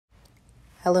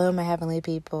Hello, my heavenly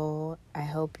people. I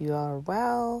hope you are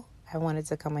well. I wanted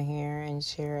to come in here and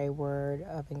share a word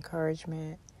of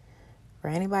encouragement for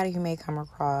anybody who may come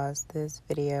across this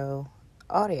video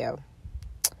audio.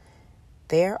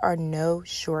 There are no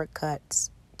shortcuts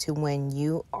to when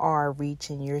you are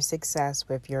reaching your success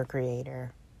with your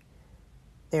Creator.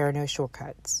 There are no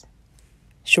shortcuts.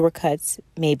 Shortcuts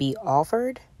may be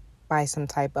offered by some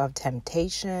type of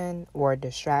temptation or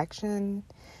distraction,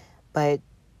 but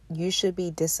you should be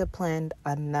disciplined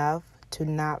enough to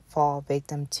not fall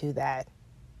victim to that.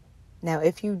 Now,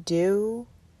 if you do,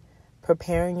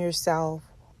 preparing yourself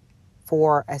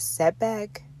for a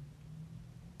setback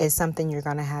is something you're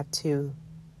going to have to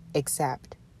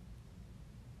accept.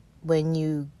 When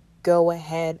you go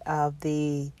ahead of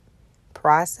the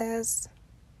process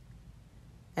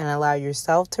and allow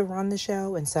yourself to run the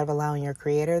show instead of allowing your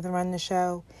Creator to run the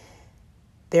show,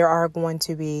 there are going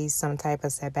to be some type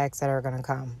of setbacks that are going to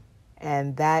come.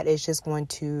 And that is just going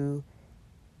to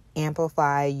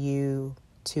amplify you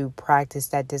to practice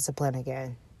that discipline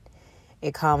again.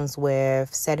 It comes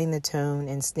with setting the tone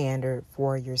and standard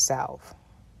for yourself.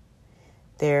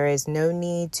 There is no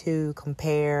need to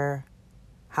compare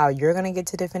how you're going to get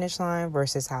to the finish line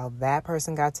versus how that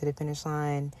person got to the finish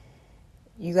line.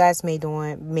 You guys may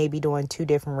be doing two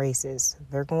different races.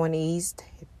 They're going east,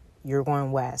 you're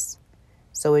going west.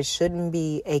 So it shouldn't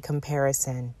be a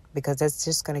comparison, because that's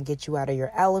just going to get you out of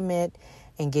your element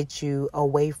and get you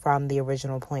away from the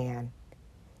original plan.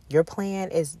 Your plan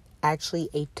is actually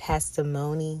a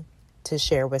testimony to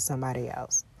share with somebody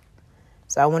else.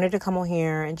 So I wanted to come on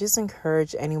here and just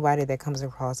encourage anybody that comes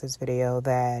across this video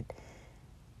that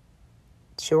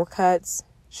shortcuts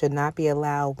should not be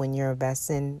allowed when you're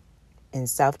investing in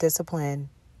self-discipline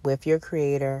with your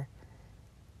Creator,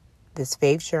 this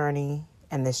faith journey,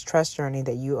 and this trust journey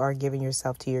that you are giving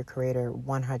yourself to your Creator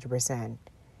 100%.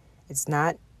 It's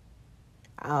not,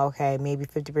 okay, maybe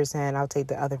 50%, I'll take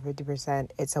the other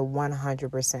 50%. It's a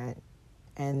 100%.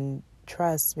 And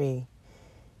trust me,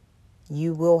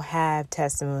 you will have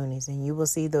testimonies and you will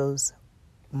see those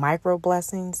micro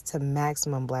blessings to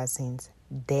maximum blessings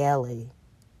daily.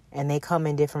 And they come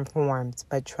in different forms,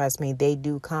 but trust me, they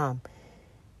do come.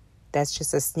 That's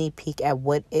just a sneak peek at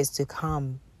what is to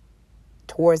come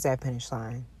towards that finish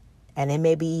line. And it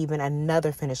may be even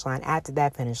another finish line after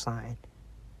that finish line.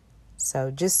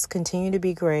 So just continue to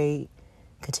be great.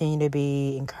 Continue to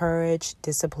be encouraged,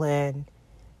 disciplined.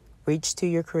 Reach to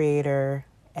your Creator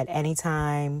at any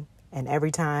time and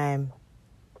every time.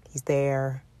 He's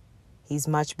there. He's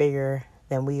much bigger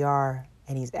than we are,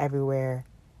 and He's everywhere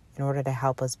in order to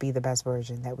help us be the best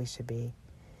version that we should be.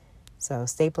 So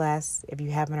stay blessed. If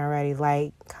you haven't already,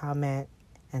 like, comment,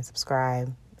 and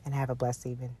subscribe. And have a blessed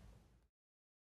evening.